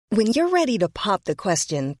When you're ready to pop the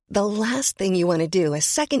question, the last thing you want to do is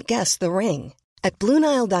second-guess the ring. At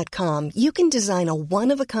BlueNile.com, you can design a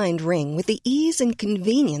one-of-a-kind ring with the ease and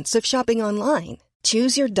convenience of shopping online.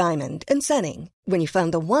 Choose your diamond and setting. When you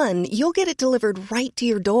find the one, you'll get it delivered right to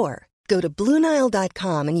your door. Go to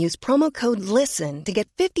BlueNile.com and use promo code LISTEN to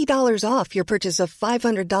get $50 off your purchase of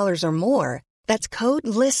 $500 or more. That's code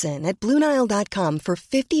LISTEN at BlueNile.com for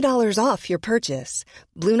 $50 off your purchase.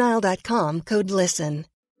 BlueNile.com, code LISTEN.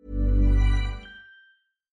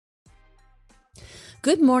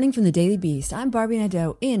 Good morning from the Daily Beast. I'm Barbie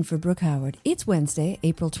Nadeau in for Brooke Howard. It's Wednesday,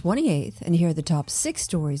 April 28th, and here are the top 6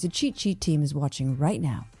 stories the Cheat Sheet team is watching right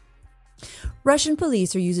now. Russian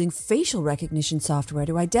police are using facial recognition software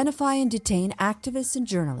to identify and detain activists and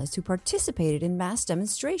journalists who participated in mass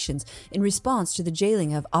demonstrations in response to the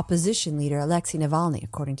jailing of opposition leader Alexei Navalny,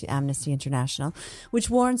 according to Amnesty International, which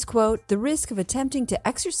warns, quote, "The risk of attempting to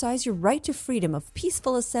exercise your right to freedom of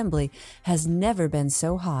peaceful assembly has never been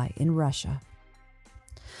so high in Russia."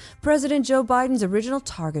 President Joe Biden's original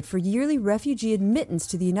target for yearly refugee admittance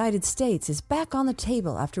to the United States is back on the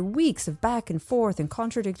table after weeks of back and forth and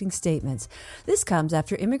contradicting statements. This comes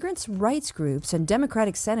after immigrants' rights groups and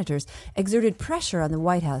Democratic senators exerted pressure on the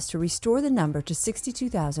White House to restore the number to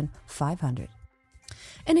 62,500.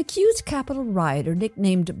 An accused Capitol rioter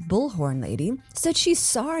nicknamed Bullhorn Lady said she's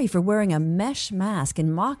sorry for wearing a mesh mask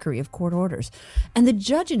in mockery of court orders, and the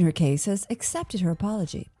judge in her case has accepted her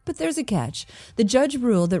apology. But there's a catch. The judge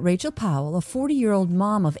ruled that Rachel Powell, a 40-year-old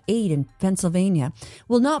mom of 8 in Pennsylvania,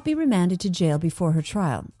 will not be remanded to jail before her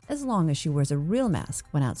trial, as long as she wears a real mask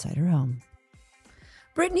when outside her home.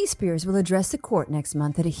 Britney Spears will address the court next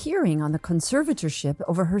month at a hearing on the conservatorship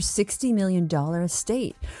over her $60 million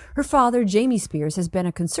estate. Her father, Jamie Spears, has been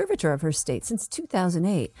a conservator of her estate since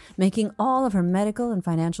 2008, making all of her medical and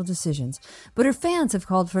financial decisions. But her fans have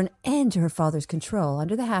called for an end to her father's control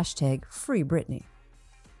under the hashtag #FreeBritney.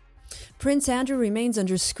 Prince Andrew remains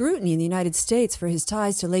under scrutiny in the United States for his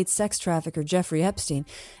ties to late sex trafficker Jeffrey Epstein,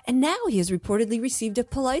 and now he has reportedly received a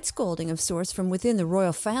polite scolding of sorts from within the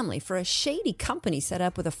royal family for a shady company set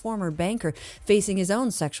up with a former banker facing his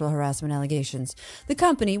own sexual harassment allegations. The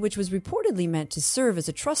company, which was reportedly meant to serve as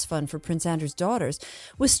a trust fund for Prince Andrew's daughters,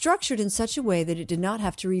 was structured in such a way that it did not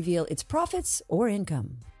have to reveal its profits or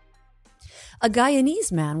income. A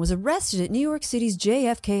Guyanese man was arrested at New York City's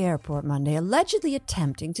JFK airport Monday, allegedly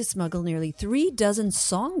attempting to smuggle nearly 3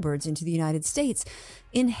 songbirds into the United States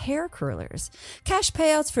in hair curlers. Cash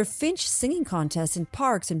payouts for Finch singing contests in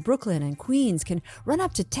parks in Brooklyn and Queens can run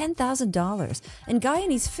up to $10,000, and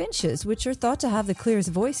Guyanese finches, which are thought to have the clearest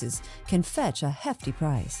voices, can fetch a hefty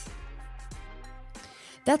price.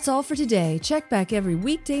 That's all for today. Check back every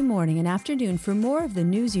weekday morning and afternoon for more of the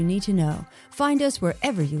news you need to know. Find us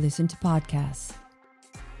wherever you listen to podcasts.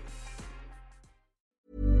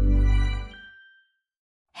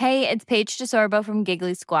 Hey, it's Paige DeSorbo from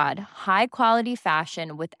Giggly Squad. High quality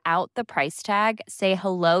fashion without the price tag. Say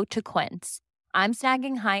hello to Quince. I'm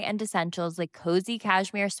snagging high-end essentials like cozy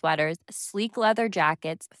cashmere sweaters, sleek leather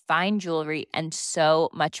jackets, fine jewelry, and so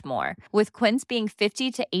much more. With Quince being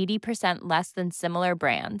 50 to 80% less than similar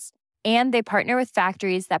brands. And they partner with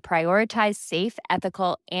factories that prioritize safe,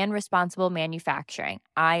 ethical, and responsible manufacturing.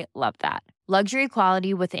 I love that. Luxury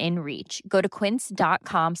quality within reach. Go to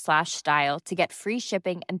quince.com/style to get free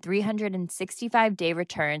shipping and 365-day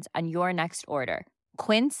returns on your next order.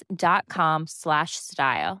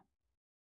 Quince.com/style.